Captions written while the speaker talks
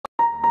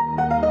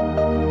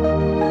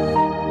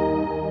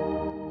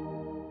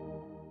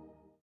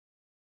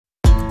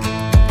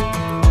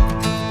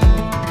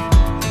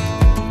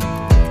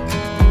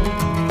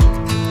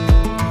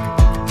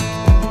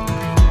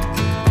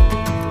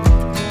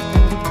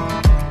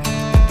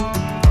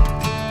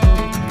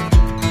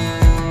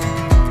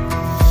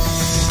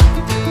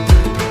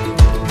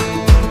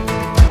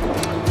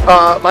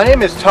My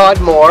name is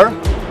Todd Moore.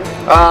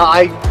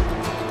 I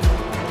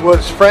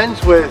was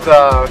friends with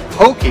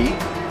Hokey,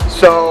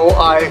 so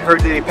I heard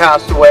that he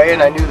passed away,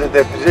 and I knew that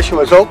the position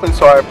was open,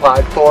 so I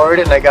applied for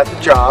it and I got the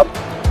job.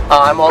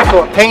 I'm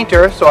also a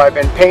painter, so I've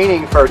been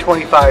painting for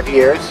 25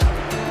 years,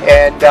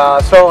 and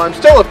so I'm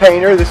still a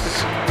painter. This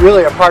is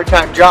really a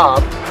part-time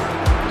job.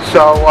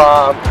 So,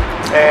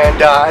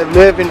 and I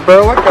live in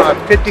Berwick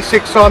on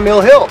 56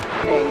 Sawmill Hill.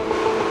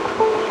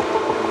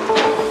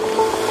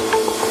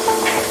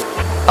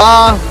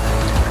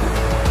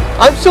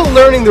 I'm still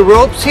learning the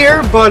ropes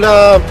here, but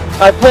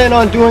I plan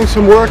on doing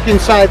some work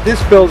inside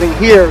this building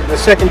here, the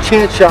Second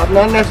Chance Shop.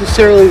 Not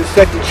necessarily the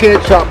Second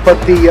Chance Shop, but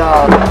the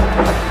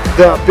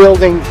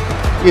building,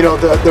 you know,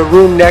 the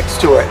room next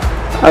to it.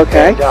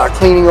 Okay. And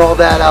cleaning all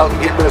that out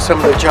and getting rid of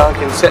some of the junk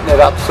and setting it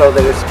up so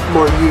that it's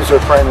more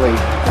user-friendly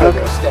for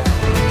the staff.